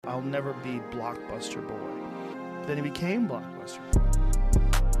I'll never be Blockbuster Boy. Then he became Blockbuster Boy.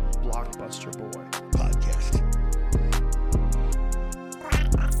 Blockbuster Boy. Podcast.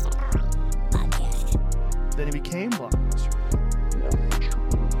 Then he became Blockbuster Boy.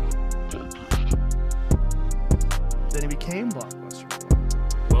 Then he became Blockbuster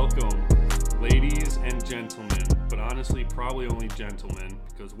Boy. Welcome, ladies and gentlemen, but honestly, probably only gentlemen,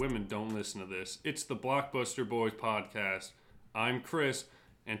 because women don't listen to this. It's the Blockbuster Boys podcast. I'm Chris,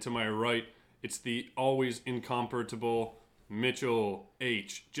 and to my right, it's the always incomparable Mitchell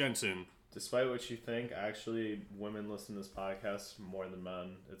H. Jensen. Despite what you think, actually, women listen to this podcast more than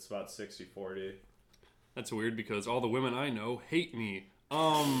men. It's about 60-40. That's weird because all the women I know hate me.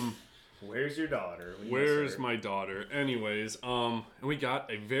 Where's your daughter? Where's my daughter? Anyways, and we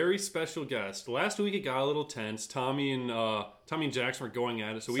got a very special guest. Last week it got a little tense. Tommy and Jackson were going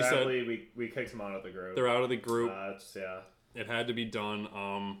at it, so Sadly, we kicked them out of the group. They're out of the group. Yeah. It had to be done.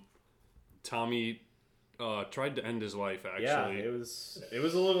 Tommy tried to end his life, actually. Yeah, it was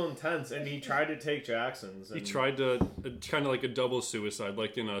a little intense, and he tried to take Jackson's. He tried to, kind of like a double suicide,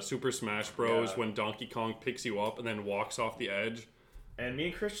 like in Super Smash Bros. When Donkey Kong picks you up and then walks off the edge. And me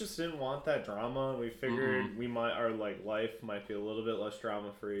and Chris just didn't want that drama. We figured our life might be a little bit less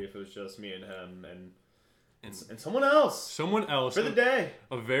drama free if it was just me and him and someone else. Someone else for the day.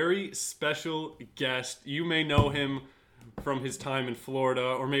 A very special guest. You may know him from his time in Florida,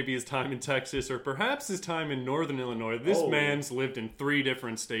 or maybe his time in Texas, or perhaps his time in Northern Illinois. This man's lived in 3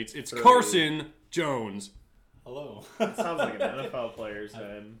 different states. It's Carson Jones. Hello. It sounds like an NFL player's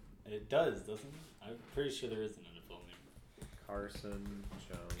name. It does, doesn't it? I'm pretty sure there is an NFL name. Carson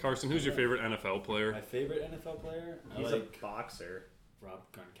Jones. Carson, who's your favorite NFL player? My favorite NFL player? He's a boxer. Rob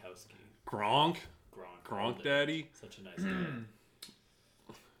Gronkowski. Gronk? Gronk Daddy? Such a nice guy.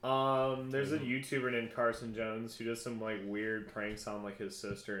 There's a YouTuber named Carson Jones who does some weird pranks on his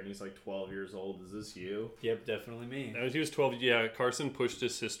sister, and he's 12 years old. Is this you? Yep, definitely me. As he was 12, Carson pushed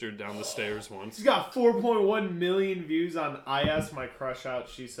his sister down the stairs once. He's got 4.1 million views on I Asked My Crush Out,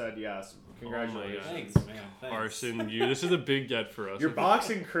 She Said Yes. Congratulations. Thanks, man. Thanks. Carson, this is a big get for us. Your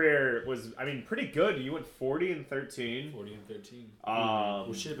boxing career was, pretty good. You went 40-13. 40-13.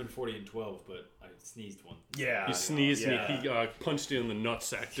 We should have been 40-12, but I sneezed one. Yeah. He sneezed and he punched you in the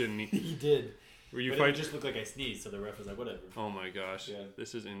nutsack, didn't he? He did. It just looked like I sneezed, so the ref was like, whatever. Oh my gosh. Yeah.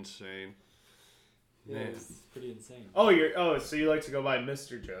 This is insane. Yeah, it's pretty insane. So you like to go by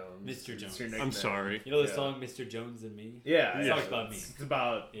Mr. Jones. Mr. Jones. I'm sorry. You know the song Mr. Jones and Me? Yeah. It's not about me. It's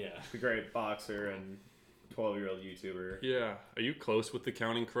about the great boxer and 12-year-old YouTuber. Yeah. Are you close with the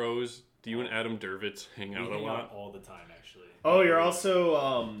Counting Crows? Do you and Adam Dervitz hang out a lot? All the time, actually. Oh, you're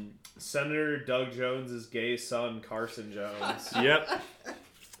also Senator Doug Jones' gay son, Carson Jones.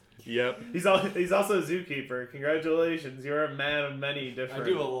 Yep. He's also a zookeeper. Congratulations, you're a man of many different. I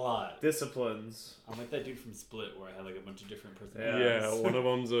do a lot. Disciplines. I'm like that dude from Split, where I had a bunch of different personalities. Yeah, one of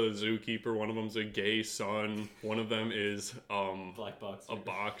them's a zookeeper, one of them's a gay son, one of them is black boxer. A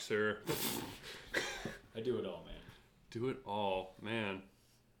boxer. I do it all, man. Do it all, man.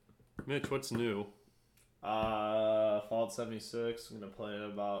 Mitch, what's new? Fallout 76. I'm gonna play in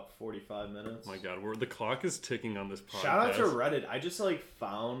about 45 minutes. Oh my god, the clock is ticking on this podcast. Shout out to Reddit. I just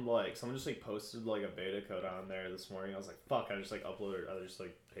found someone just posted a beta code on there this morning. I was like, fuck. I just uploaded. I just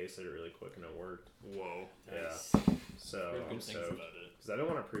pasted it really quick and it worked. Whoa. Nice. Yeah. So I'm stoked because I didn't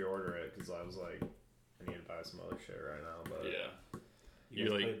want to pre-order it because I was like, I need to buy some other shit right now. But yeah. You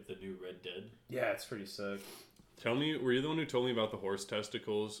guys played the new Red Dead? Yeah, it's pretty sick. Tell me, were you the one who told me about the horse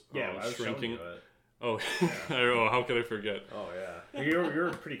testicles? Yeah, I was shrinking. Oh, yeah. How could I forget? Oh yeah, you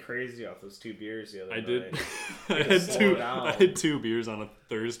were pretty crazy off those 2 beers the other night. Did. I had 2 beers on a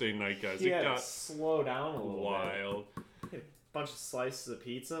Thursday night, guys. It got slow down a little wild. Bit. A bunch of slices of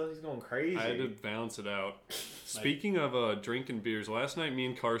pizza. He's going crazy. I had to balance it out. Speaking of drinking beers, last night me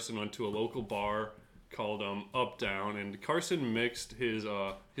and Carson went to a local bar called Up Down, and Carson mixed his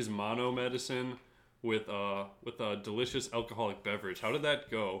mono medicine with a delicious alcoholic beverage. How did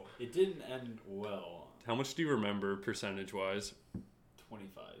that go? It didn't end well. How much do you remember percentage-wise?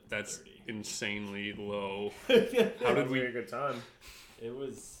 25. That's 30. insanely low. How did we have a good time? It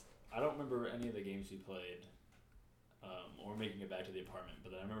was. I don't remember any of the games we played, or making it back to the apartment.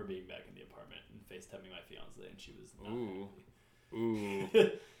 But then I remember being back in the apartment and FaceTiming my fiance, and she was not Ooh.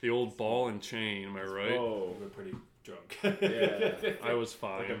 The old ball and chain. Am I right? Whoa. We were pretty drunk. Yeah. I was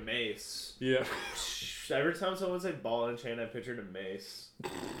fine. Like a mace. Yeah. Every time someone said ball and chain, I pictured a mace.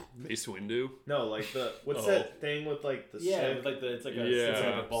 Mace Windu? No, what's that thing with the stick? It's like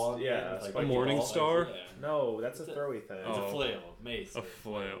a ball. Yeah, it's a morning star. Yeah. No, that's a throwy thing. It's a flail, mace, a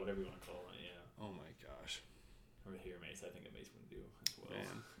flail, whatever you want to call it. Yeah. Oh my gosh. Or here, mace. I think a mace would do as well.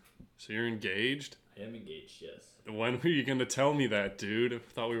 Man. So you're engaged? I am engaged, yes. When were you going to tell me that, dude? I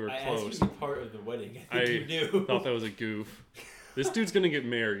thought we were I close. asked you to be part of the wedding. I think you knew. Thought that was a goof. This dude's going to get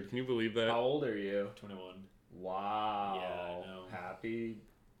married. Can you believe that? How old are you? 21. Wow. Yeah, I know. Happy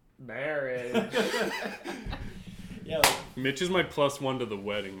marriage. Yeah, like, Mitch is my +1 to the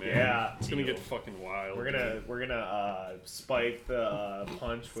wedding, man. Yeah. It's going to get fucking wild. We're gonna spike the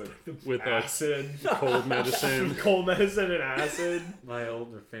punch with uh, acid, cold medicine. cold medicine and acid. my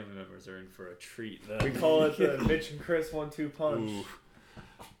older family members are in for a treat. Though. We call it the Mitch and Chris 1-2 punch. Ooh.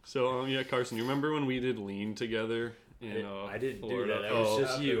 So, yeah, Carson, you remember when we did Lean together? I didn't Florida? do that. That was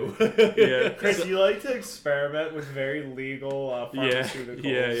just you. Yeah. Chris, you like to experiment with very legal pharmaceuticals.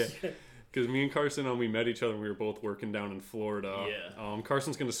 Yeah. Because me and Carson, we met each other when we were both working down in Florida. Yeah.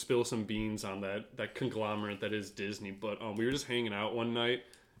 Carson's going to spill some beans on that conglomerate that is Disney. But we were just hanging out one night,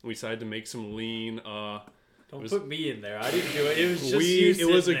 and we decided to make some Lean. Don't put me in there. I didn't do it. It was just you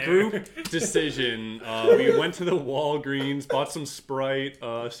It was a there. group decision. We went to the Walgreens, bought some Sprite,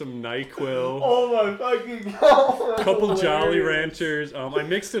 some NyQuil, Oh my fucking god! a couple Jolly Ranchers. I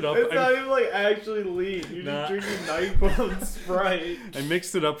mixed it up. It's not even like actually lean. You're Nah. just drinking NyQuil and Sprite. I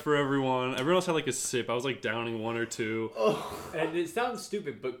mixed it up for everyone. Everyone else had like a sip. I was like downing one or two. And it sounds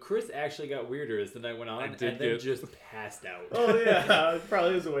stupid, but Chris actually got weirder as the night went on, and then just passed out. Oh yeah, I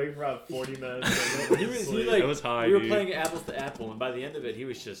probably was awake for about 40 minutes. That was high, we were dude. playing apples to apple, and by the end of it, he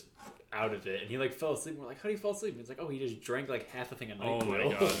was just out of it, and he like fell asleep. And we're like, "How do you fall asleep?" And it's like, "Oh, he just drank like half a thing of NyQuil." Oh my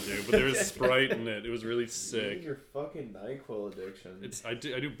god, dude! But there was Sprite in it. It was really sick. Your fucking NyQuil addiction. I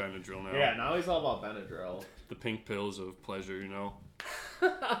do Benadryl now. Yeah, now he's all about Benadryl. The pink pills of pleasure,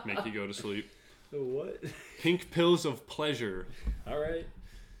 make you go to sleep. The what? Pink pills of pleasure. All right,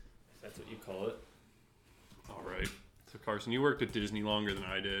 if that's what you call it. All right. So Carson, you worked at Disney longer than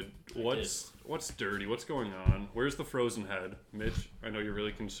I did. What's dirty? What's going on? Where's the frozen head, Mitch? I know you're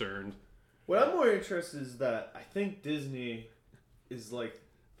really concerned. What I'm more interested is that I think Disney is like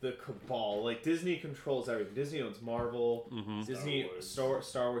the cabal. Like Disney controls everything. Disney owns Marvel. Mm-hmm. Disney, Star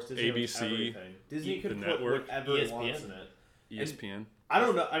Wars. Disney ABC, owns everything. Disney the can put network. whatever it ESPN. wants in it. ESPN. I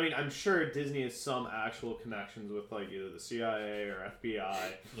don't know. I mean, I'm sure Disney has some actual connections with like either the CIA or FBI.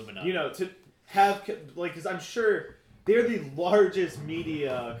 Illuminati. You know, to have like, because I'm sure they're the largest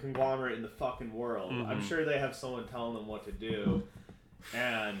media conglomerate in the fucking world. Mm-hmm. I'm sure they have someone telling them what to do.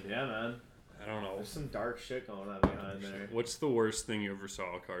 And yeah, man, I don't know. there's some dark shit going on behind there. What's the worst thing you ever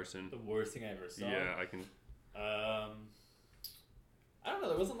saw, Carson? The worst thing I ever saw. Yeah, I can. I don't know.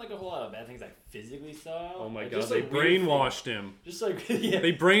 There wasn't like a whole lot of bad things I physically saw. Oh my Like, god, just, they like, weird brainwashed him. things. Just like yeah.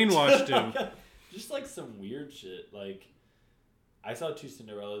 They brainwashed him. Just like some weird shit. Like I saw 2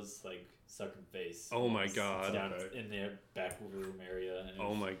 Cinderellas like suck in face. Oh my It's god. down in their back room area. And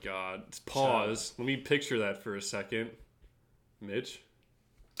Oh my god. Pause. Let me picture that for a second. Mitch?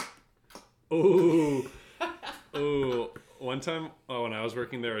 Ooh. Ooh. One time when I was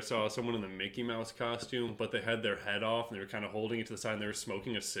working there, I saw someone in the Mickey Mouse costume, but they had their head off and they were kind of holding it to the side and they were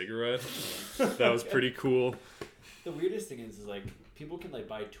smoking a cigarette. That was pretty cool. The weirdest thing is like people can like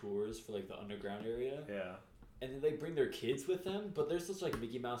buy tours for like the underground area. Yeah. And then they bring their kids with them, but there's just like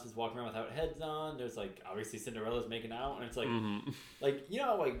Mickey Mouse is walking around without heads on. There's like obviously Cinderella's making out, and it's like, like you know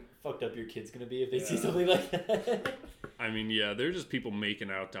how like fucked up your kid's gonna be if they see something like that. I mean, yeah, they're just people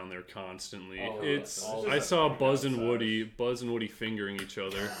making out down there constantly. Oh, I saw Buzz and Woody fingering each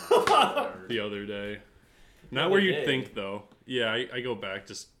other the other day. Not where you'd think though. Yeah, I go back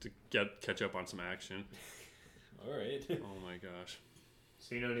just to catch up on some action. All right. Oh my gosh.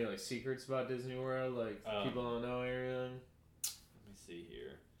 So you know any like secrets about Disney World? Like people don't know anything? Let me see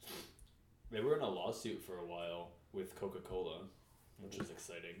here. They were in a lawsuit for a while with Coca-Cola, which is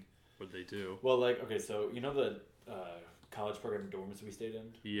exciting. What'd they do? Well, like, okay, so you know the college program dorms we stayed in?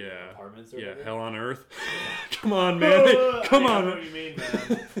 Yeah. Apartments or Yeah, whatever? hell on earth. Come on, man. Come I on. know what you mean,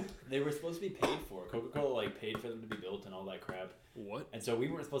 man. They were supposed to be paid for. Coca-Cola, like, paid for them to be built and all that crap. What? And so we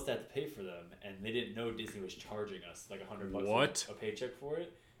weren't supposed to have to pay for them, and they didn't know Disney was charging us like $100 What? a paycheck for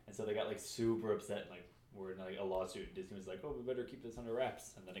it. And so they got like super upset, and, like we're in like a lawsuit. And Disney was like, "Oh, we better keep this under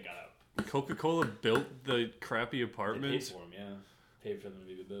wraps," and then it got out. Coca-Cola built the crappy They paid apartments? for them, yeah. Paid for them to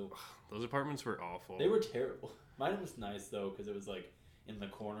be built. Those apartments were awful. They were terrible. Mine was nice though, because it was like in the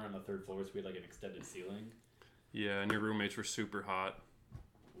corner on the 3rd floor, so we had like an extended ceiling. Yeah, and your roommates were super hot.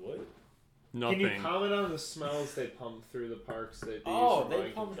 What? Nothing. Can you comment on the smells they pump through the parks that they use Oh, for they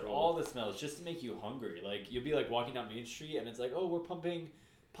mind pumped control? all the smells just to make you hungry. Like you'll be like walking down Main Street, and it's like, "Oh, we're pumping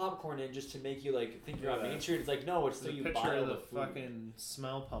popcorn in just to make you like think you're on Main Street." It's like, no, it's so There's a you picture buy all of the the food. fucking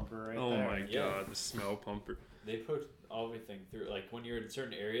smell pumper right Oh there. my Yeah. god, the smell pumper. They put everything through. Like when you're in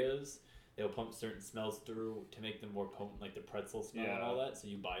certain areas, they'll pump certain smells through to make them more potent, like the pretzel smell and all that. So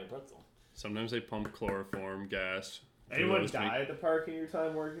you buy a pretzel. Sometimes they pump chloroform gas. Anyone die at the park in your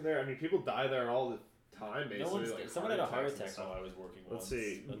time working there? I mean, people die there all the time, basically. No someone had a heart attack while I was working. Let's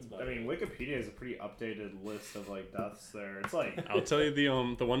see. I mean, Wikipedia has a pretty updated list of like deaths there. It's like I'll tell you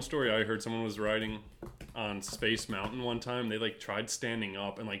the one story I heard. Someone was riding on Space Mountain one time. They like tried standing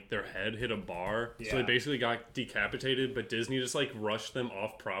up and like their head hit a bar, so they basically got decapitated. But Disney just like rushed them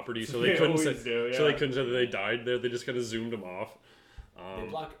off property, so they couldn't say so they couldn't say that they died there. They just kind of zoomed them off. They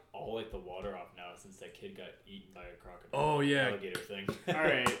block all like the water off now since that kid got eaten by a crocodile. Oh yeah, alligator thing. All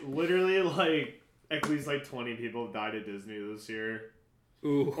right, literally like at least like 20 people have died at Disney this year.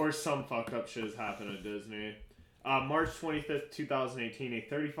 Ooh. Or some fucked up shit has happened at Disney. March 25th, 2018, a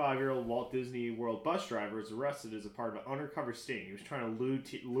 35-year-old Walt Disney World bus driver was arrested as a part of an undercover sting. He was trying to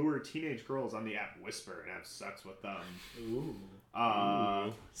lure teenage girls on the app Whisper and have sex with them. Ooh.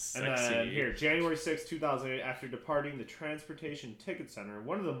 Sexy. And then here, January 6, 2008, after departing the Transportation Ticket Center,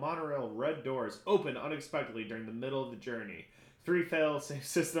 one of the monorail red doors opened unexpectedly during the middle of the journey. 3 fail-safe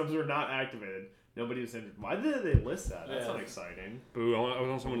systems were not activated. Nobody was injured. Why did they list that? That's not exciting. Boo, I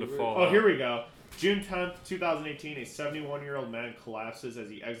want someone to fall Oh, out. here we go. June 10th, 2018, a 71-year-old man collapses as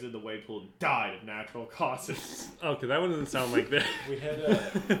he exited the wave pool and died of natural causes. Okay, that one doesn't sound like that. We had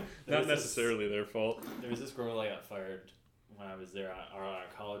Not necessarily their fault. There was this girl that got fired when I was there on our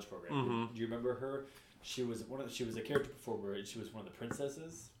college program. Mm-hmm. Do you remember her? She was she was a character performer, and she was one of the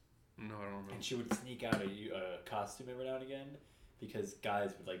princesses. No, I don't remember. And she would sneak out a costume every now and again because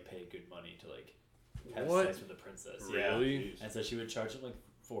guys would like pay good money to like have sex with the princess. Really? Yeah. And so she would charge them like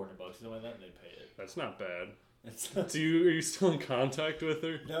 $400 or something like that, and they'd pay it. That's not bad. It's are you still in contact with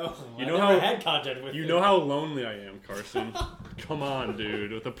her? No, you I know never how had contact with her. You know how lonely I am, Carson. Come on,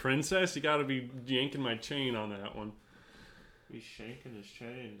 dude. With a princess, you gotta be yanking my chain on that one. He's shanking his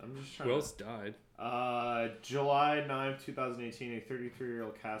chain. I'm just trying Who else died? July 9th, 2018, a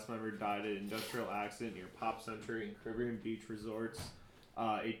 33-year-old cast member died in an industrial accident near Pop Century and Caribbean Beach Resorts.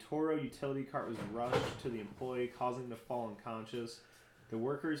 A Toro utility cart was rushed to the employee, causing him to fall unconscious. The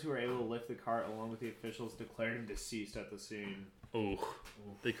workers who were able to lift the cart, along with the officials, declared him deceased at the scene. Oh,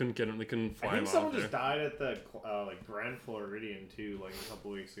 they couldn't get him. They couldn't fly him out there. I think someone just died at the Grand Floridian too, like a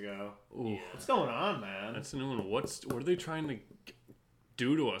couple weeks ago. Ooh. What's going on, man? That's a new one. What are they trying to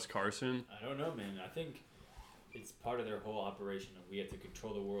do to us, Carson? I don't know, man. I think it's part of their whole operation of we have to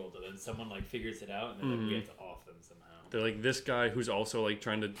control the world, and then someone like figures it out, and then like, we have to off them somehow. They're like, this guy who's also like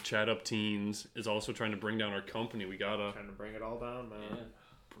trying to chat up teens is also trying to bring down our company. We gotta trying to bring it all down, man. Yeah.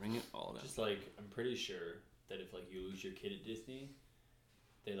 Bring it all down. Just like I'm pretty sure that if like you lose your kid at Disney,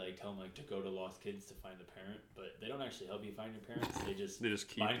 they like tell them like to go to Lost Kids to find the parent, but they don't actually help you find your parents. They just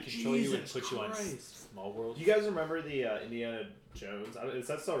keep mind control you and put you on Small World. You guys remember the Indiana Jones? Is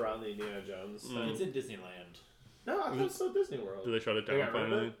that still around the Indiana Jones thing? It's in Disneyland. No, I thought it was still Disney World. Do they shut it down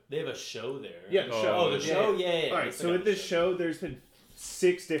finally? They have a show there. Yeah, the show. Oh, the show? Yeah. All right, so in this show, there's been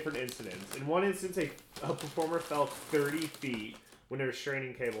 6 different incidents. In one instance, a performer fell 30 feet when a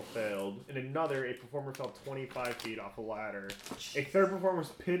restraining cable failed. In another, a performer fell 25 feet off a ladder. A third performer was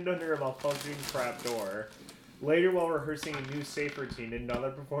pinned under a malfunctioning trap door. Later, while rehearsing a new safe routine, another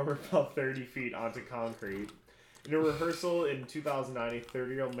performer fell 30 feet onto concrete. In a rehearsal in 2009, a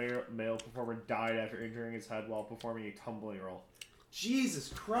 30-year-old male performer died after injuring his head while performing a tumbling roll. Jesus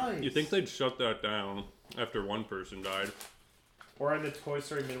Christ! You think they'd shut that down after one person died? Or in the Toy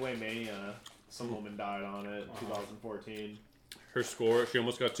Story Midway Mania, some woman died on it, 2014. Her score, she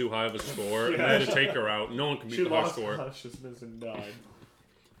almost got too high of a score, and they had to take her out. No one can beat the high score. She lost consciousness and died.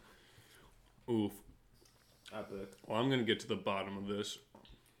 Oof. Epic. Well, I'm going to get to the bottom of this.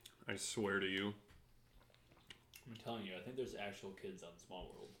 I swear to you. I'm telling you, I think there's actual kids on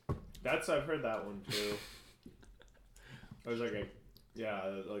Small World. I've heard that one too. There's like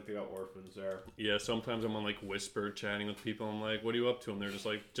like they got orphans there. Yeah, sometimes I'm on like Whisper chatting with people. I'm like, what are you up to? And they're just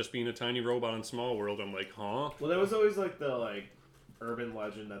like, just being a tiny robot in Small World. I'm like, huh? Well, there was always like the urban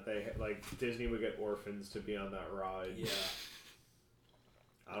legend that they Disney would get orphans to be on that ride. Yeah.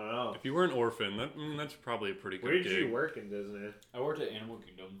 I don't know. If you were an orphan, that's probably a pretty good gig. Where did you work in Disney? I worked at Animal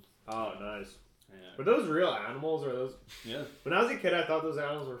Kingdom. Oh, nice. Yeah. Were those real animals or those? Yeah. When I was a kid, I thought those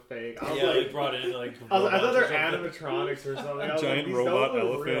animals were fake. I was they brought in like. I thought they're animatronics or something. I was Giant these robot don't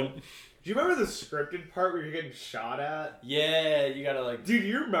look elephant. real. Do you remember the scripted part where you're getting shot at? Yeah, you gotta like. Dude,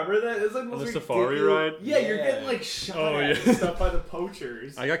 you remember that? It's like On the most safari ridiculous- ride? Yeah, you're getting like shot at and stuff by the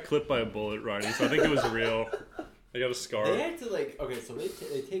poachers. I got clipped by a bullet riding, so I think it was real. I got a scar. They had to like. Okay, so they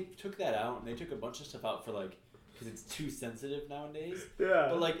took that out and they took a bunch of stuff out for like because it's too sensitive nowadays. Yeah.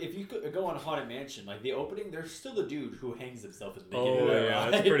 But like, if you go on Haunted Mansion, like the opening, there's still the dude who hangs himself at the Oh, beginning of the yeah,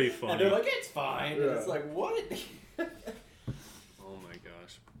 ride. that's pretty funny. And they're like, it's fine. Yeah. And it's like, what? Oh my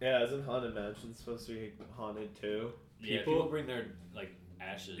gosh. Yeah, isn't Haunted Mansion supposed to be haunted too? Yeah, people bring their like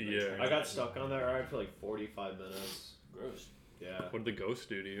ashes. Like, Yeah. I got stuck on that ride for like 45 minutes. Gross. Yeah. What did the ghost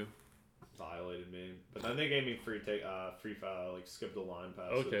do to you? Violated me. But then they gave me free like skip the line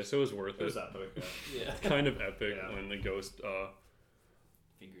passes. Okay, so it was worth It was it. epic, yeah. Yeah. Kind of epic Yeah. when the ghost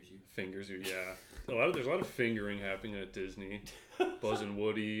Fingers you. fingers you. Yeah, there's a lot of fingering happening at Disney. Buzz and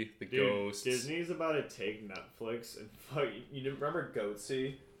Woody, the Dude, ghosts. Disney's about to take Netflix and fuck. You remember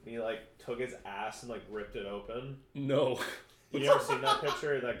Goatsy? He like took his ass and like ripped it open. No, You ever seen that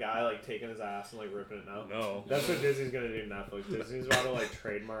picture of that guy like taking his ass and like ripping it now? no. That's what Disney's gonna do to Netflix. Disney's about to like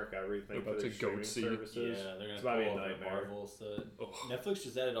trademark everything They're for about their to streaming Goatsy. services. Yeah, they're It's gonna about to be a pull all the nightmare. Marvel stuff. Ugh. Netflix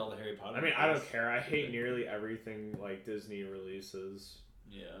just added all the Harry Potter. I mean, I movies. don't care. I hate nearly everything like Disney releases.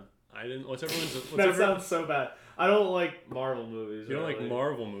 Yeah. I didn't. What's everyone's? That sounds so bad. I don't like Marvel movies. You don't like really.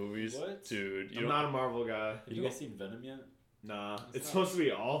 Marvel movies, What? dude? You I'm don't, not a Marvel guy. Have you guys seen Venom yet? Nah, it's not- supposed to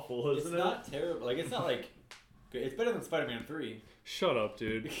be awful, It's isn't it? not terrible. Like, it's not like. It's better than Spider-Man 3. Shut up,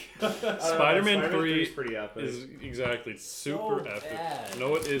 dude. I don't know, Spider-Man 3 is pretty epic. Is exactly it's super So epic. bad.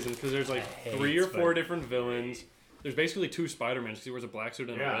 No, it isn't because there's like I hate 3 or 4 Spider-Man. different villains. There's basically 2 Spider-Mans because he wears a black suit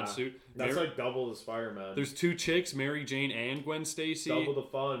and a Yeah. red suit. That's like double the Spider-Man. There's 2 chicks, Mary Jane and Gwen Stacy. double the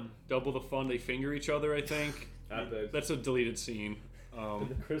fun. Double the fun. They finger each other, I think. Epic. That's a deleted scene.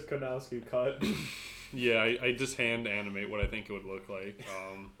 The Chris Konowski cut. Yeah, I just hand animate what I think it would look like.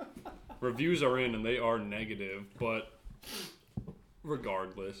 Reviews are in and they are negative, but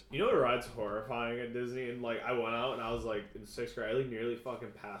regardless. You know what ride's horrifying at Disney? And like, I went out and I was like in 6th grade. I like nearly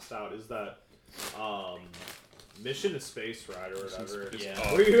fucking passed out. Is that Mission to Space ride or whatever? Yeah.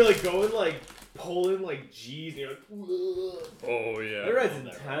 Oh, Where you're like going like pulling like G's. And you're like, "Whoa." oh yeah. That ride's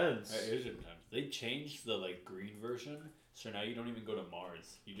That ride. intense. It is intense. They changed the like green version, so now you don't even go to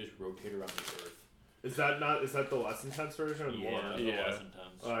Mars. You just rotate around the Earth. Is that the less intense version or the more? Yeah, Yeah. less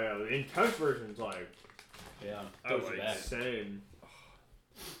intense. Oh yeah, the intense version's like Yeah, I goes like back. insane.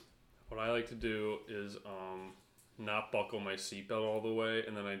 What I like to do is not buckle my seatbelt all the way,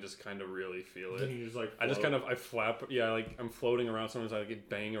 and then I just kind of really feel Then it. you just like I just float. kind of I flap. Yeah, like I'm floating around. Sometimes I get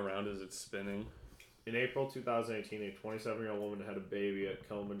bang around as it's spinning. In April 2018, a 27-year-old woman had a baby at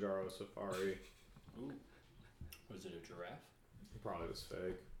Kilimanjaro Safari. Ooh. Was it a giraffe? It probably was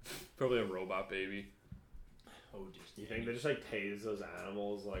fake. Probably a robot baby. Oh, just You think they just like tase those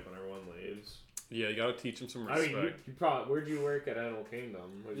animals like when everyone leaves? Yeah, you gotta teach them some I respect. mean, you probably where'd you work at Animal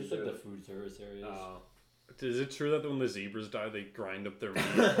Kingdom? What'd just you like do? the food service areas. Is it true that when the zebras die, they grind up their meat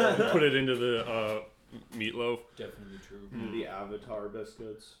and put it into the meatloaf? Definitely true. The Avatar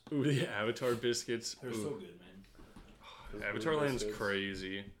biscuits. Ooh, the Avatar biscuits. They're Ooh. so good, man. Those Avatar blue Land's biscuits.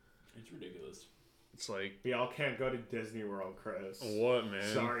 crazy. It's ridiculous. It's like, We all can't go to Disney World, Chris. what, man?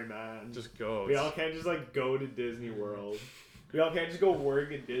 Sorry, man. Just go. We all can't just like go to Disney World. We all can't just go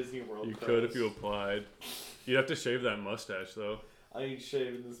work at Disney World. You Chris. could if you applied. You'd have to shave that mustache, though. I ain't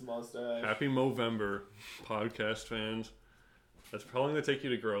shaving this mustache. Happy Movember, podcast fans. That's probably going to take you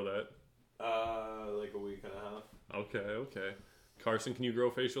to grow that. Like a week and a half. Okay. Carson, can you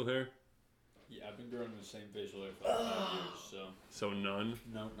grow facial hair? Yeah, I've been growing the same facial hair for like 5 years, so So none?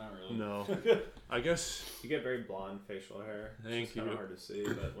 no, not really. No. I guess. You get very blonde facial hair. Thank It's kind you. of hard to see,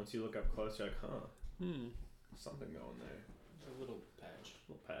 but once you look up close, you're like, huh, Hmm. something going there. A little patch.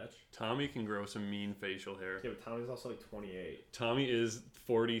 Little patch. Tommy can grow some mean facial hair. Yeah, but Tommy's also like 28. Tommy is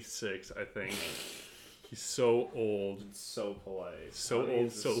 46, I think. He's so old. It's so polite. So Tommy old,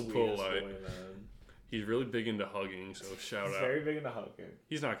 is the so sweetest polite. boy, man. He's really big into hugging, so shout He's out. very big into hugging.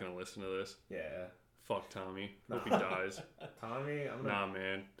 He's not going to listen to this. Yeah. Fuck Tommy. Hope he Nah. dies. Tommy, I'm gonna, Nah,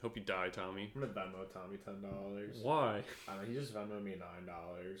 man. Hope you die, Tommy. I'm gonna Venmo Tommy $10. Why? I don't know, he just Venmoed me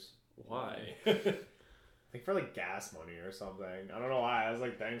 $9. Why? I think for like gas money or something. I don't know why. I was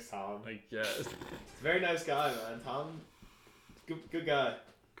like, thanks, Tom. I guess. He's a very nice guy, man. Tom, good guy.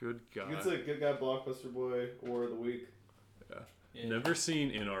 Good guy. It's a good guy, Blockbuster Boy, or the week. Yeah. Never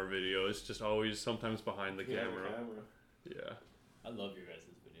seen in our videos, just always sometimes behind the Yeah, camera. the camera. Yeah. I love your guys'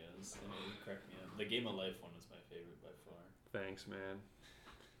 videos. They crack me up. The Game of Life one is my favorite by far. Thanks, man.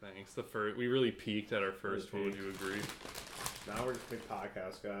 Thanks. We really peaked at our first one. Would you agree? Now we're just big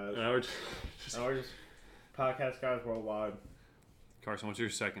podcast guys. Now we're just, Now we're just podcast guys worldwide. Carson, what's your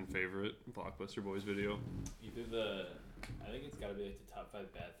second favorite Blockbuster Boys video? Either I think it's got to be like the top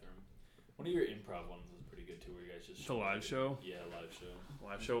 5 bathroom. One of your improv ones was pretty good too, where you guys just The live show? Yeah, live show.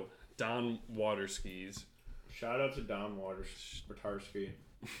 Live show. Don Waterskis. Shout out to Don Waterski.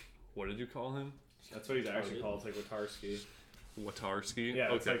 What did you call him? That's what he's actually called. It's like Watarski. Watarski? Yeah,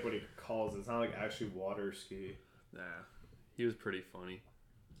 okay. it's like what he calls it. It's not like actually water ski. Nah, he was pretty funny.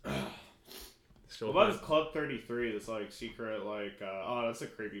 What about his Club 33? This like secret like that's a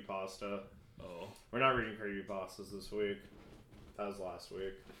creepypasta. Oh, we're not reading creepypastas this week. That was last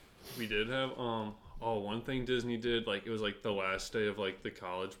week. We did have one thing Disney did, like it was like the last day of like the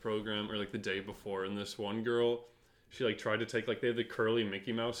college program or like the day before, and this one girl, she like tried to take like they have the curly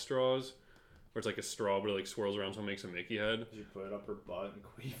Mickey Mouse straws. Where it's like a straw, but it like swirls around so it makes a Mickey head. She put it up her butt and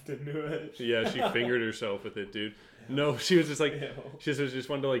queefed into it. Yeah, she fingered herself with it, dude. No, she was just like, she just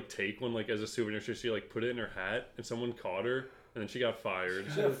wanted to like take one like as a souvenir. So she like put it in her hat, and someone caught her, and then she got fired.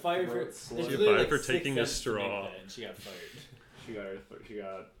 She got fired for taking a straw. And she got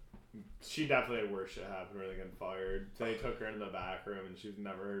fired. She definitely had worse shit happen rather than getting fired. They took her in the back room, and she was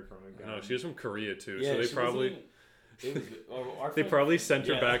never heard from again. No, she was from Korea too, yeah, so they probably. They probably sent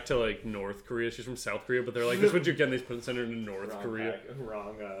her back to like North Korea. She's from South Korea, but they're like, "This is what you get." And they sent her to North Korea.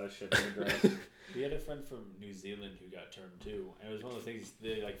 Wrong shipping address. We had a friend from New Zealand who got termed too, and it was one of those things.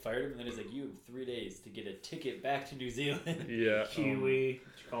 They like fired him, and then it's like, "You have 3 days to get a ticket back to New Zealand." Yeah, kiwi. Did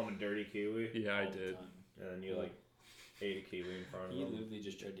you call him a dirty kiwi? Yeah, I All the did. time. And then you like ate a kiwi in front of He him. literally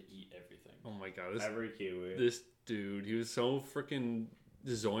just tried to eat everything. Oh my god, Every kiwi. this dude, he was so freaking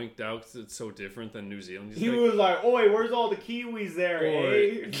zoinked out 'cause it's so different than New Zealand. He was like, "Oi, where's all the kiwis there,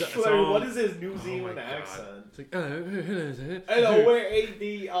 eh?" What is his New Oh Zealand my God. accent? It's like, Hello, where ate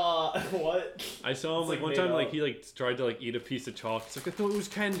the what? I saw him It's like like one made time, up. like he like tried to like eat a piece of chalk. It's like, I thought it was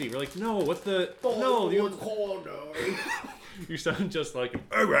candy. We're like, no, what the? Oh, No, you corner. you sound just like him.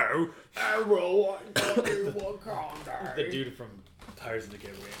 Arrow. Arrow, corner. The dude from Pirates of the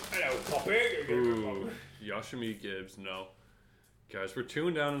Caribbean. Hello, puppy. Ooh, Yoshimi Gibbs. No, guys, we're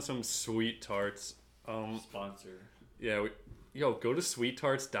chewing down on some sweet tarts. Sponsor. Yeah, go to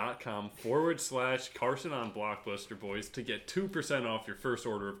sweettarts.com/Carson on Blockbuster Boys to get 2% off your first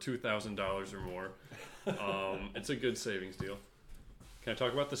order of $2,000 or more. It's a good savings deal. Can I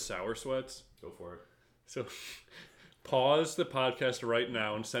talk about the sour sweats? Go for it. So, pause the podcast right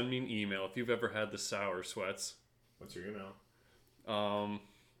now and send me an email if you've ever had the sour sweats. What's your email?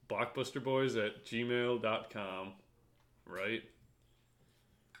 Blockbusterboys@gmail.com. Right?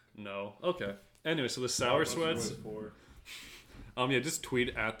 No. Okay. Anyway, so the sour sweats. Yeah, just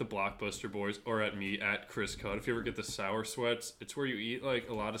tweet at the Blockbuster Boys or at me at Chris Cudd. If you ever get the sour sweats, it's where you eat like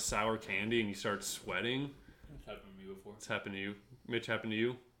a lot of sour candy and you start sweating. It's happened to me before. It's happened to you. Mitch, happened to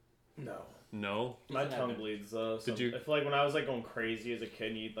you? No. No? My Doesn't tongue happen. bleeds though. Did you- I feel like when I was like going crazy as a kid,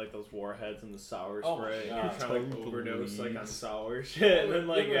 and you eat like those warheads and the sour Oh my spray. God. You're trying to like Tongue overdose like on bleeds. sour shit. And then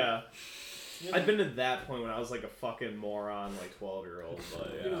like Yeah. I've been to that point when I was like a fucking moron, like 12-year-old. But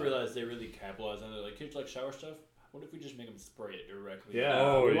You yeah. didn't realize they really capitalize on it. Like, kids like shower stuff. What if we just make them spray it directly? Yeah,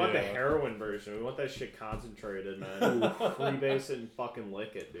 Oh, we want the yeah. heroin version. We want that shit concentrated, man. Freebase it and fucking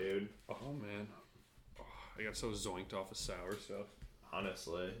lick it, dude. Oh, man. Oh, I got so zoinked off of sour stuff.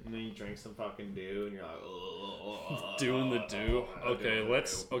 Honestly. And then you drink some fucking dew and you're like, oh. Doing the dew. Okay,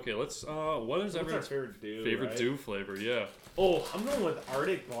 let's. What is What's our everyone's favorite dew? favorite right? dew flavor? Yeah. Oh, I'm going with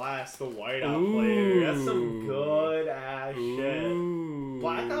Arctic Blast, the whiteout Ooh. flavor. That's some good ass shit. Ooh.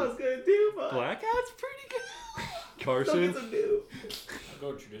 Blackout's good too, but Blackout's pretty good. still get Carson. some dew. I'll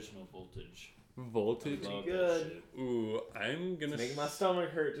go traditional voltage. Voltage. Love good. that shit. Ooh, I'm gonna. Making my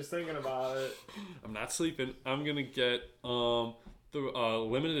stomach hurt just thinking about it. I'm not sleeping. I'm gonna get the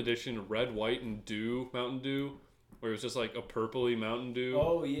limited edition red, white, and dew Mountain Dew, where it was just like a purpley Mountain Dew.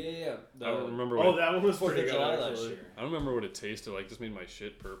 Oh, yeah. I don't remember. Oh, What that one was 4th pretty of good. July last Actually. year. I don't remember what it tasted like. Just made my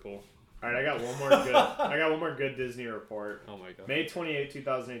shit purple. All right, I got one more good. I got one more good Disney report. Oh my god. May 28,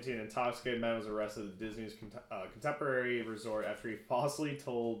 2018, an intoxicated man was arrested at Disney's contemporary resort after he falsely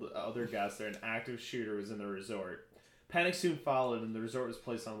told other guests that an active shooter was in the resort. Panic soon followed, and the resort was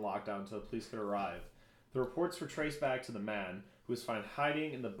placed on lockdown until the police could arrive. The reports were traced back to the man, who was found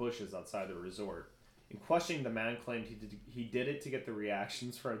hiding in the bushes outside the resort. In questioning, the man claimed he did it to get the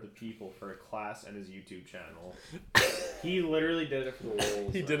reactions from the people for a class and his YouTube channel. He literally did it for the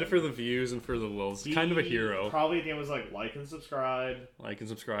lulz. He did it for the views and for the lulz. Kind of a hero. Probably at the end was like and subscribe. Like and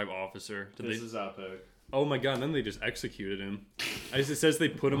subscribe, officer. This is epic. Oh my god, and then they just executed him. It says they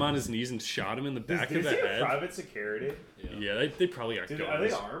put him on his knees and shot him in the back of the Disney have head. private security? Yeah, they probably got Dude, guns. are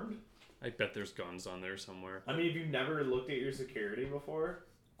they armed? I bet there's guns on there somewhere. I mean, have you never looked at your security before?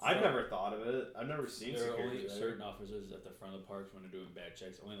 I've never thought of it. I've never seen There are security only there. certain officers at the front of the parks when they're doing bad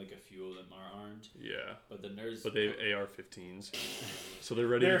checks. Only like a few of them are armed. Yeah. But the nerds. But they have AR-15s, so they're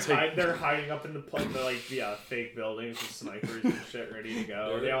ready They're to take. they're hiding up in the fake buildings with snipers and shit ready to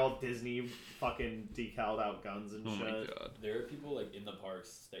go. They all Disney fucking decaled out guns and Oh shit. my god. There are people like in the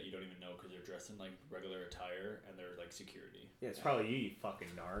parks that you don't even know because they're dressed in like regular attire and they're like security. Yeah, it's probably you fucking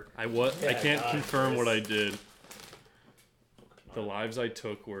narc. I Yeah, can't God, confirm Chris. what I did. The lives I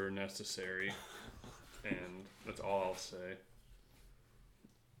took were necessary, and that's all I'll say.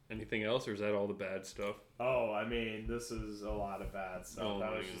 Anything else, or is that all the bad stuff? Oh, I mean, this is a lot of bad stuff. Oh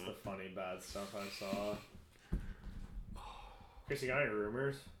that my was just God. the funny bad stuff I saw. Chris, you got any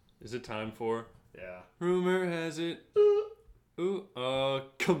rumors? Is it time for Yeah. rumor has it? Ooh,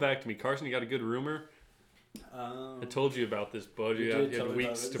 come back to me, Carson. You got a good rumor? I told you about this, bud. You You did had tell me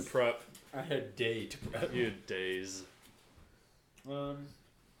weeks about to this. prep. I had a day to prep. You had days. Yeah,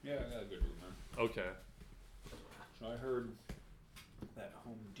 I got a good rumor. Okay. So I heard that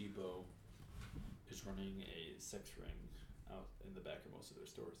Home Depot is running a sex ring out in the back of most of their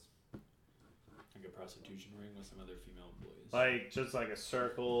stores. Like a prostitution ring with some other female employees. Like, just like a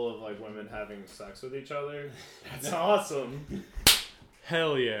circle of like women having sex with each other. That's awesome.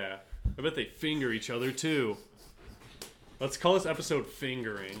 Hell yeah. I bet they finger each other too. Let's call this episode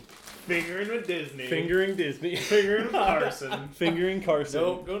Fingering. Fingering with Disney. Fingering Disney. Fingering with Carson. Fingering Carson.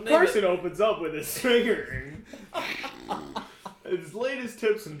 Nope, don't name Carson opens up with his fingering. His latest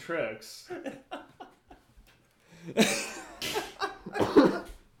tips and tricks.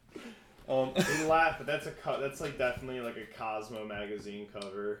 We laugh, but that's like definitely like a Cosmo magazine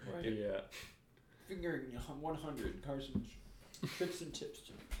cover. Right. Yeah. Fingering 100 Carson's tricks and tips.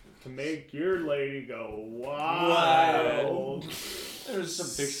 To make your lady go wild. There's some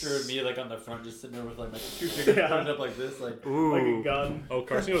picture of me like on the front just sitting there with like my two fingers Yeah. pointed up like this, like Ooh. Like a gun. Oh,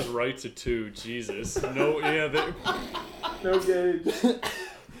 Carson goes right to 2. Jesus. No, yeah. No gauge.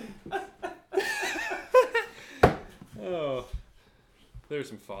 Oh. There's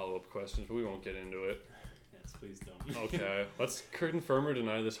some follow-up questions, but we won't get into it. yes, please don't. Okay. Let's confirm or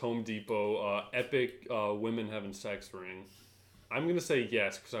deny this Home Depot epic women having sex ring. I'm going to say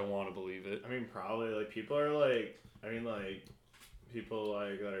yes because I want to believe it. I mean, probably like people are like, people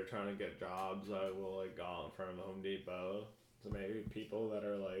like that are trying to get jobs will like go out in front of the Home Depot. So maybe people that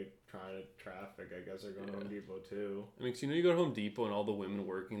are like trying to traffic, I guess, are going to Home Depot too. I mean, 'cause you know, you go to Home Depot and all the women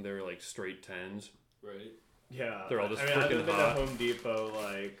working there are like straight 10s. Right? Yeah, They're all just I haven't freaking been hot. to Home Depot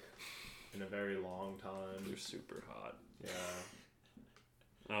like in a very long time. They're super hot. Yeah,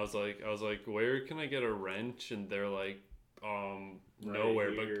 And I was like, where can I get a wrench? And they're like,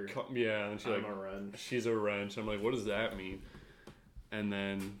 nowhere. here. But yeah, and she's I'm like, a wrench. she's a wrench. I'm like, what does that mean? And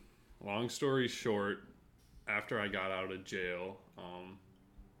then, long story short, after I got out of jail,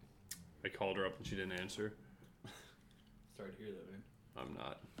 I called her up and she didn't answer. Sorry to hear that, man. I'm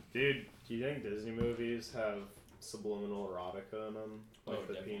not. Dude, do you think Disney movies have subliminal erotica in them? Like Oh,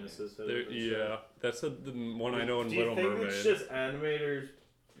 the definitely. penises. Yeah, that's the one I know in Do you Little think Mermaid. it's just animators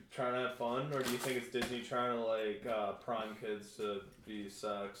trying to have fun, or do you think it's Disney trying to like prime kids to be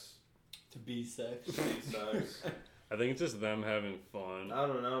sex? To be sex. To be sex. I think it's just them having fun. I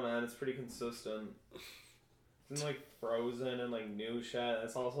don't know, man. It's pretty consistent. It's in like Frozen and like new shit.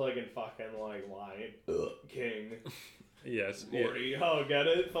 It's also like in fucking like Lion King. Yes. Yeah. Morty. Oh, get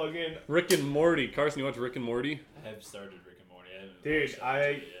it? Fucking. Rick and Morty. Carson, you watch Rick and Morty? I have started Rick and Morty. I haven't Dude, watched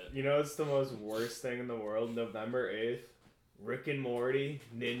that yet. you know it's the most worst thing in the world? November 8th, Rick and Morty,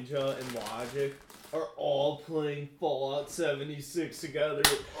 Ninja, and Logic are all playing Fallout 76 together.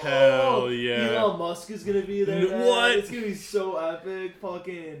 Hell yeah. Elon Musk is gonna be there. Man. What? It's gonna be so epic.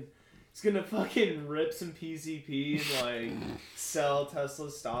 Fucking. It's gonna fucking rip some PCP and like sell Tesla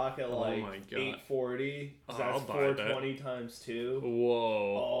stock at like my God. 840. Oh, That's I'll buy 420 times 2.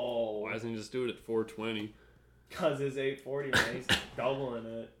 Whoa. Oh. Why doesn't he just do it at 420? Cause it's 840, man. He's doubling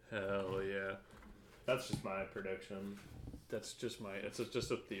it. Hell yeah. That's just my prediction. That's just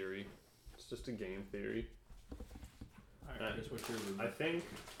just a theory. It's just a game theory. Alright, Chris, what's your rumor? I think.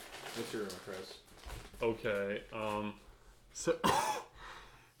 What's your rumor, Chris? Okay. So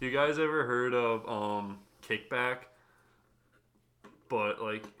you guys ever heard of kickback? But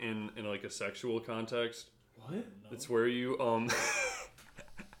like in like a sexual context? What? No. It's where you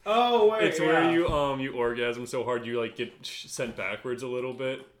Oh wait. it's where you orgasm so hard you like get sent backwards a little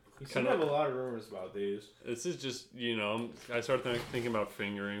bit. You seem to have a lot of rumors about these. This is just, I started thinking about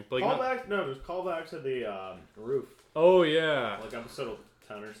fingering. Like, Just call back to the roof. oh yeah. Like episode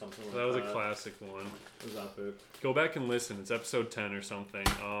 10 or something like That was a classic one. It was epic. Go back and listen. It's episode 10 or something.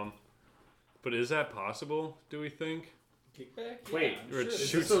 But is that possible, do we think? Kickback? Wait, I'm or it is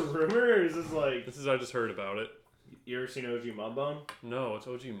shoots- this a rumor or is this like... This is I just heard about it. You ever seen OG Mudbone? No, it's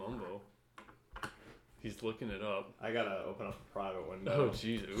OG Mumbo. He's looking it up. I gotta open up a private window. Oh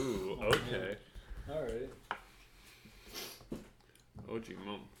jeez. Ooh. Okay. Alright. OG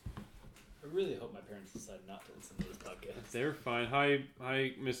Mum. I really hope my parents decide not to listen to this podcast. They're fine. Hi,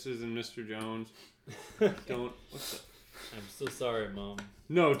 Mrs. and Mr. Jones. Don't. What's that? I'm so sorry, Mom.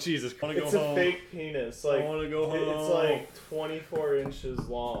 No, Jesus. I want to It's go a home. fake penis. I Like, want to go home. it's like 24 inches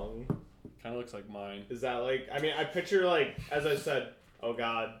long. Kind of looks like mine. Is that like... I mean, I picture like, as I said, oh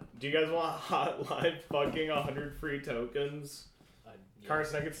god, do you guys want hotline fucking 100 free tokens? Yeah.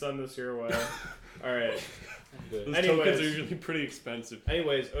 Carson, I could send this your way. Alright. I'm good. Those Anyways. tokens are usually pretty expensive.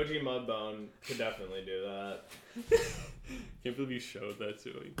 Anyways, OG Mudbone could definitely do that. Can't believe you showed that to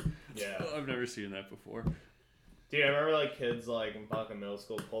me. Yeah. I've never seen that before. Dude, I remember like kids like in fucking middle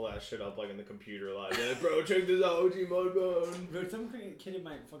school pull that shit up like in the computer lab. They're like, bro, check this out, OG Mudbone. Bro, some kid in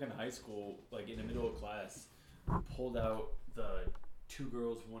my fucking high school, like in the middle of class, pulled out the 2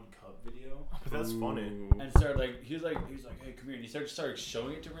 Girls 1 Cup video But that's funny. Ooh. and started like he was like, hey, come here, and he started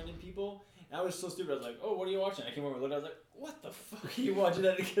showing it to random people. And I was so stupid. I was like, oh, what are you watching? I came over and looked. I was like, what the fuck are you watching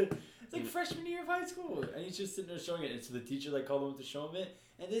that again? It's like freshman year of high school, and he's just sitting there showing it. And so the teacher like called him to show him it,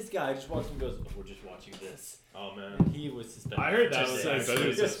 and this guy just walks up and goes, oh, we're just watching this. Oh man. And he was suspended. I heard that Just was say, actually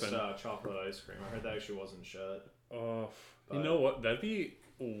better just suspend. chocolate ice cream. I heard that actually wasn't shit. Oh, But- you know what? That'd be.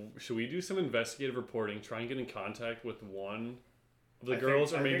 Should we do some investigative reporting? Try and get in contact with one of the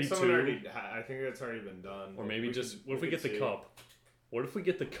girls, or maybe two, I think it's already been done. or maybe We just. could- What if we get the could see. cup? What if we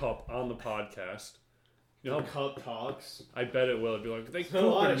get the cup on the podcast? You know, The cup talks. I bet it will. It'd be like they There's a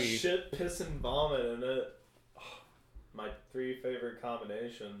lot pooping of me. shit, piss, and vomit in it. My 3 favorite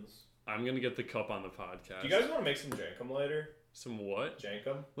combinations. I'm gonna get the cup on the podcast. Do you guys want to make some jankum later? Some what?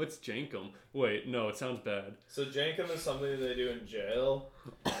 Jankum? What's jankum? Wait, no, it sounds bad. So jankum is something they do in jail,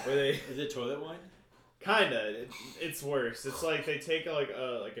 where they Is it toilet wine? it's worse. It's like they take like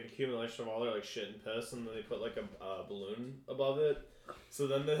an accumulation of all their like shit and piss, and then they put like a balloon above it. So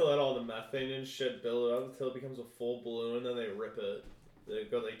then they let all the methane and shit build up until it becomes a full balloon, and then they rip it. They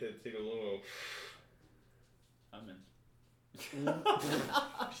go like they take a little. I'm in.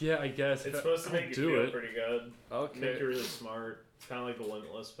 Yeah, I guess. It's supposed to make you do feel it. pretty good. Okay. Make you really smart. It's kind of like the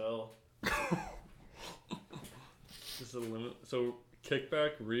limitless pill. This is a limit. So,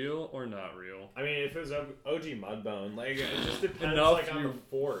 kickback, real or not real? I mean, if it was OG Mudbone, like it just depends Enough, like on you- the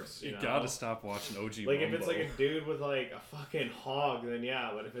force. You know? gotta stop watching OG. Like if Mumbo. it's like a dude with like a fucking hog, then yeah.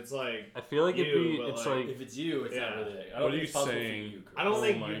 But if it's like I feel like it'd you, be. but, It's like- like. If it's you, it's not Yeah. really. I What don't are think you it's possible saying? for you, Chris. I don't Oh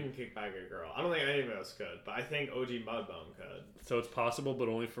think my- you can kick back a girl. I don't think any of us could, but I think OG Mudbone could. So it's possible, but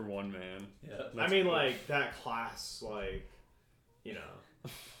only for one man. Yeah. I That's mean, cool. like that class, like you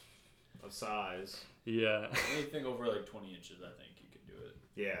know, of size. Yeah, Anything over like 20 inches, I think you can do it.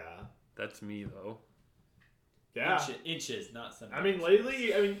 Yeah, that's me though. yeah. Inches, not centimeters. I mean,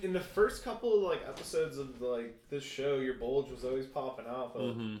 lately, in the first couple of like episodes of like this show, your bulge was always popping out, but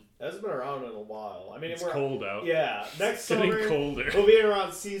Mm-hmm. it hasn't been around in a while. I mean, It's we're cold out. yeah. Next It's getting summer, colder. we'll be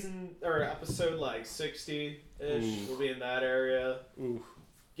around season or episode like 60-ish. Ooh. We'll be in that area, Ooh,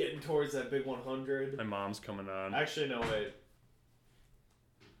 getting towards that big 100. my mom's coming on. Actually, no, wait.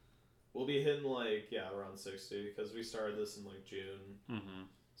 We'll be hitting like around 60 because we started this in like June, Mm-hmm.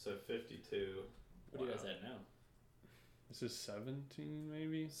 so 52. What are you guys at now? This is 17,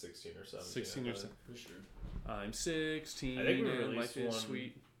 maybe. 16 or 17. 16 or I think. 17. For sure. I'm 16. I think we and released life is one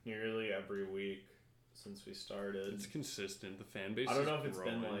sweet. nearly every week since we started. It's consistent. The fan base. I don't is know if it's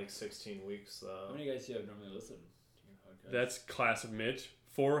growing. been like 16 weeks How though. many guys do you have normally listen to your podcast? That's class of Mitch.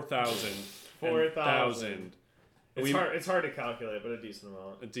 4,000. 4,000. It's We- hard. It's hard to calculate, but a decent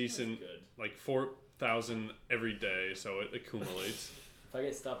amount. A That's decent, good. like 4,000 every day, so it accumulates. If I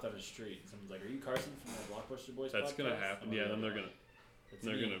get stopped on the street and someone's like, "Are you Carson from the Blockbuster Boys?" That's podcast? gonna happen. I'm Yeah, like, then they're "Yeah, gonna that's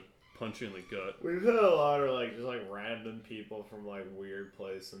they're me." gonna punch you in the gut. We've had a lot of like just like random people from like weird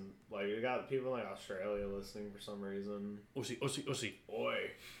places, and like we got people in like Australia listening for some reason. Ossie, Ossie, Ossie. Oi.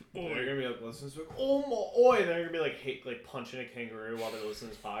 Oi. They're gonna be like listening to like, oh my oi, and they're gonna be like like punching a kangaroo while they're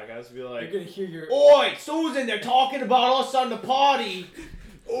listening to this podcast and be You're like, gonna hear your. oi, Susan, they're talking about us on the party.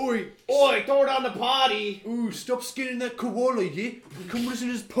 Oi! Oi, throw it on the party. Ooh, stop skinning that koala, yeah? Come listen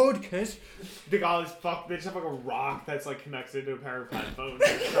to this podcast. They got all this fuck. They just have like a rock that's like connected to a pair of headphones.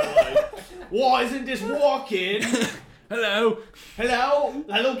 They're like, why isn't this walking? Hello! Hello,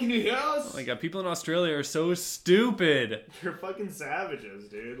 hello, can you hear us? Oh my god, people in Australia are so stupid. They're fucking savages,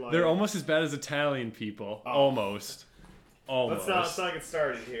 dude. Like, They're almost as bad as Italian people. Oh. Almost. Almost. Let's not get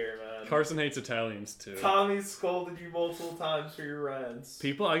started here, man. Carson hates Italians too. Tommy scolded you multiple times for your rants.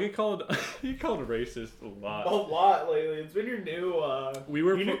 People, I get called racist a lot. A lot lately. It's been your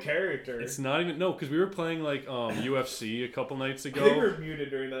new character. It's not even because we were playing like UFC a couple nights ago. They were muted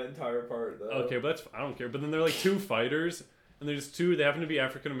during that entire part though. Okay, but I don't care. But then they're like two fighters, and they're just two. They happen to be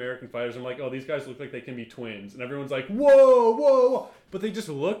African American fighters. I'm like, oh, these guys look like they can be twins, and everyone's like, whoa, whoa, but they just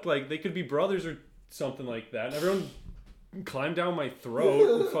looked like they could be brothers or something like that. And everyone climbed down my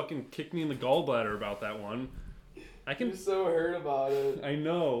throat and fucking kicked me in the gallbladder about that one. You're so hurt about it. I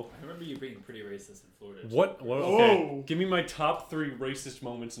know. I remember you being pretty racist in Florida. What? Okay. Give me my top 3 racist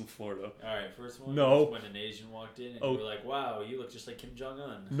moments in Florida. Alright, first one was when an Asian walked in and you were like, wow, you look just like Kim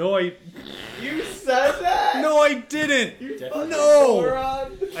Jong-un. No, You said that? No, I didn't!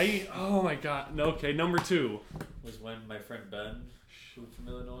 Moron. Oh my god. No, okay, number 2. Was when my friend Ben, who from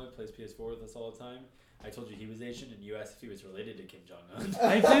Illinois, plays PS4 with us all the time. I told you he was Asian, and you asked if he was related to Kim Jong-un.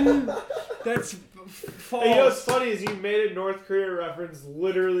 I didn't. That's false. Hey, you know what's funny is you made a North Korea reference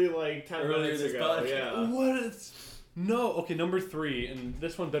literally like 10 Earlier minutes this ago. podcast. Yeah. What? No. Okay, number 3, and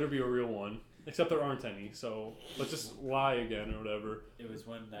this one better be a real one. Except there aren't any, so let's just lie again or whatever. It was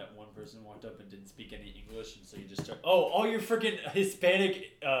when that one person walked up and didn't speak any English, and so you just started. Oh, all your freaking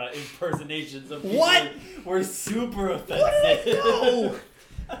Hispanic impersonations of people were super offensive. No.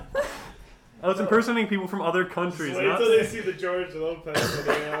 I was impersonating people from other countries. Wait until they see the George Lopez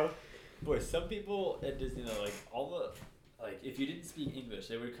video. Boy, some people at Disneyland, if you didn't speak English,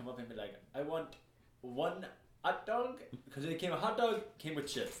 they would come up and be like, I want one hot dog, because a hot dog came with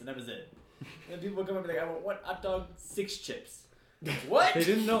chips, and that was it. And then people would come up and be like, I want one hot dog, 6 chips. What? They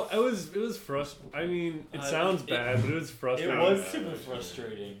didn't know. It was frustrating. I mean, it sounds bad, but it was frustrating. It was super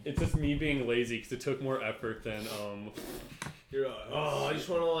frustrating. It's just me being lazy because it took more effort than You're like, oh, I just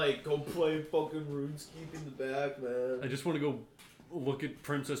want to go play fucking RuneScape in the back, man. I just want to go look at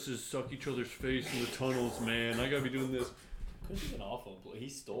princesses suck each other's face in the tunnels, man. I gotta be doing this. Chris is an awful employee. He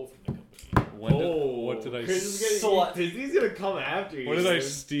stole from the company. What did I steal? Disney's gonna come after you. What did I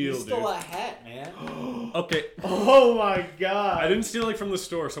steal, You stole a hat, man. Okay. Oh my god. I didn't steal from the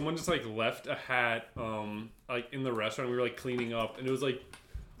store. Someone just left a hat in the restaurant. We were cleaning up, and it was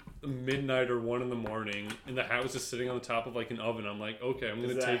midnight or 1 a.m, and the hat was just sitting on the top of an oven. I'm like, okay, I'm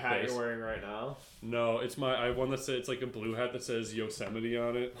gonna take this. Is that hat you're wearing right now? No, it's I have one that says it's a blue hat that says Yosemite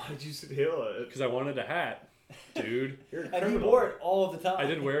on it. Why'd you steal it? Because I wanted a hat, dude. You're a and criminal. he wore it all of the time. I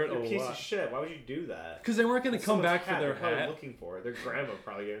did wear it You're a piece lot. of shit. Why would you do that? Because they weren't gonna come back for their They're hat. looking for it. Their grandma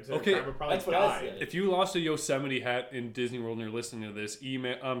probably gave it to Okay, their grandma probably that's what I died. said. If you lost a Yosemite hat in Disney World and you're listening to this,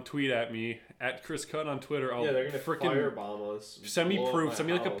 tweet at me at Chris Cutt on Twitter. I'll they're gonna frickin' firebomb us. send me blow up proof. my Send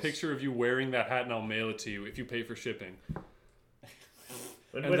me a house. picture of you wearing that hat, and I'll mail it to you if you pay for shipping.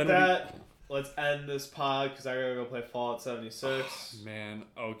 And And with then that, let's end this pod because I gotta go play Fallout 76. Man,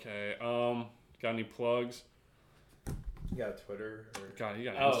 okay. Got any plugs? You got Twitter or God, you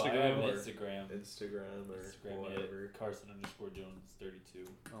got Oh, I have Instagram? Instagram. Instagram or whatever. Yeah. Carson_Jones32.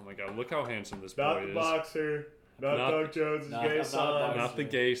 Oh my God, look how handsome this Not boy the is. boxer. Not Doug Jones' not- gay I'm not son. boxer. Not the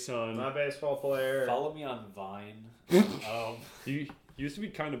gay son. Not baseball player. Follow me on Vine. You used to be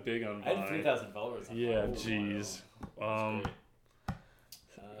kind of big on I had Vine. 3,000 followers on Yeah, Vine. jeez. That's great.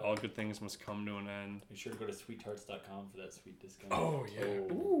 All good things must come to an end. Be sure to go to sweethearts.com for that sweet discount. Oh yeah.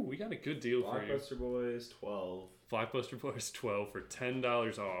 Ooh, we got a good deal for you. Blockbuster Boys 12. Blockbuster Boys 12 for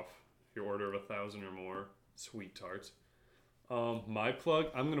 $10 off your order of 1,000 or more. Sweet tarts. My plug,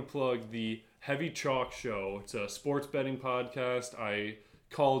 I'm going to plug the Heavy Chalk Show. It's a sports betting podcast. I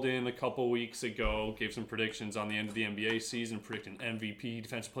called in a couple weeks ago, gave some predictions on the end of the NBA season, predicting MVP,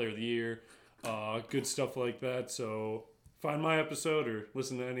 Defensive Player of the Year, good stuff like that. So find my episode or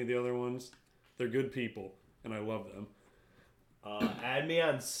listen to any of the other ones. They're good people, and I love them. Add me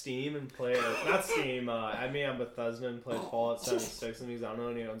on Steam and play not Steam, add me on Bethesda and play Fallout 76 and because I don't know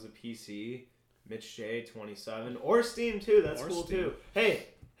anyone owns a PC. Mitch J 27 or Steam too, that's Or cool Steam. too. Hey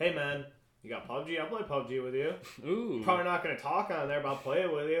man, you got PUBG? I'll play PUBG with you. Ooh. Probably not gonna talk on there, but I'll play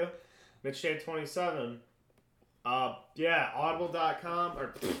it with you. Mitch J 27. Yeah, audible.com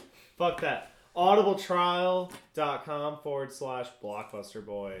or fuck that. audibletrial.com/Blockbuster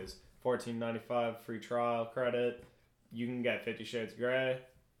Boys. $14.95 free trial credit. You can get 50 Shades of Grey.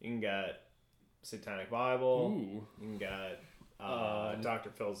 You can get Satanic Bible. Ooh. You can get Dr.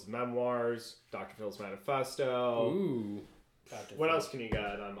 Phil's memoirs, Dr. Phil's manifesto. Ooh. What else can you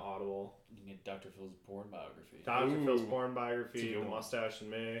get on Audible? You can get Dr. Phil's porn biography. Dr. Ooh. Phil's porn biography, It's a The good one. Mustache and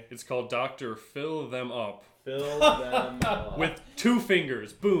Me. It's called Dr. Fill Them Up. Fill them up. With 2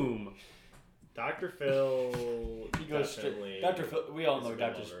 fingers. Boom. Dr. Phil. He goes straight. Dr. Phil. We all know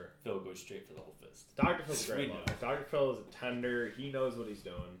Dr. Phil goes straight for the whole fist. Dr. Phil's a great lover. Dr. Phil is a tender. He knows what he's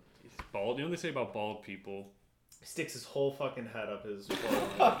doing. He's bald. You know what they say about bald people? He sticks his whole fucking head up his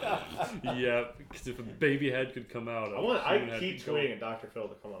forehead. Yeah, because if a baby head could come out, I keep tweeting at Dr. Phil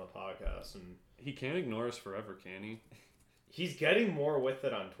to come on a podcast, and he can't ignore us forever, can he? He's getting more with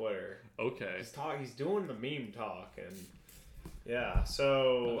it on Twitter. Okay. He's doing the meme talk, and yeah.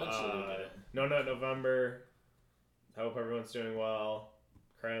 So No Nut November. I hope everyone's doing well.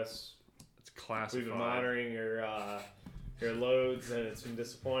 Chris, it's classified. We've been monitoring your loads, and it's been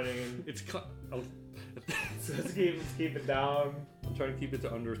disappointing. Let's keep it down. I'm trying to keep it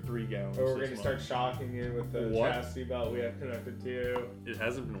to under 3 gallons. Or we're going to start shocking you with the chastity belt we have connected to you. It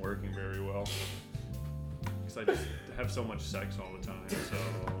hasn't been working very well. Because I just have so much sex all the time, so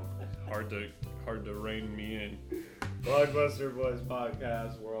hard to rein me in. Blockbuster Boys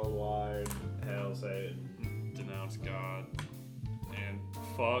podcast worldwide. Hail Satan. Denounce God. And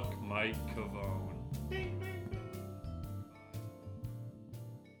fuck Mike Cavone.